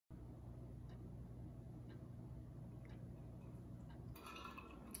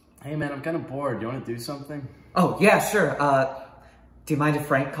Hey man, I'm kind of bored. Do you want to do something? Oh, yeah, sure. Do you mind if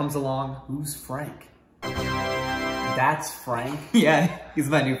Frank comes along? Who's Frank? That's Frank? Yeah, he's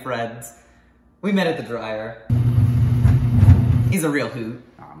my new friend. We met at the dryer. He's a real hoot.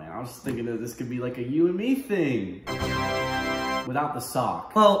 Aw man, I was just thinking that this could be like a you and me thing. Without the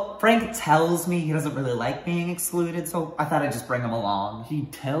sock. Well, Frank tells me he doesn't really like being excluded, so I thought I'd just bring him along. He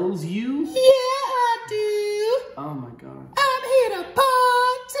tells you? Yeah, I do. Oh my god. I'm here to party.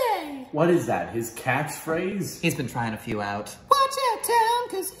 What is that, his catchphrase? He's been trying a few out. Watch out, town,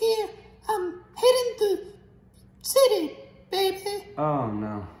 cause here I'm hitting the city, baby. Oh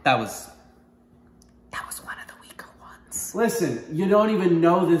no. That was one of the weaker ones. Listen, you don't even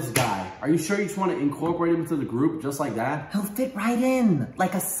know this guy. Are you sure you just want to incorporate him into the group just like that? He'll fit right in,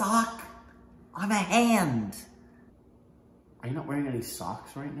 like a sock on a hand. Are you not wearing any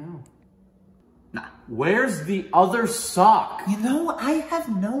socks right now? Nah. Where's the other sock? You know, I have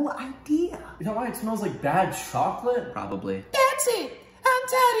no idea. You know why it smells like bad chocolate? Probably. That's it. I'm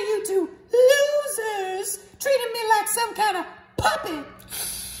tired of you two losers treating me like some kind of puppet.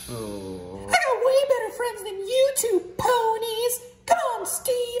 Oh. I got way better friends than you two ponies. Come on,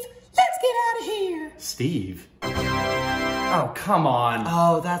 Steve. Let's get out of here. Steve? Oh, come on.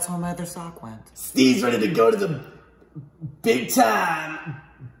 Oh, that's where my other sock went. Steve's ready to go to the big time.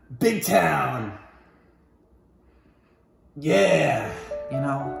 Big town. Yeah. You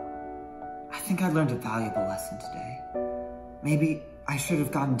know, I think I learned a valuable lesson today. Maybe I should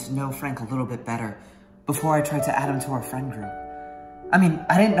have gotten to know Frank a little bit better before I tried to add him to our friend group. I mean,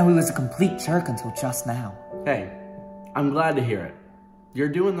 I didn't know he was a complete jerk until just now. Hey, I'm glad to hear it. You're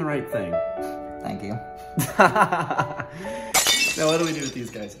doing the right thing. Thank you. Now, what do we do with these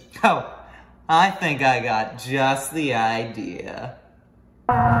guys? Oh, I think I got just the idea.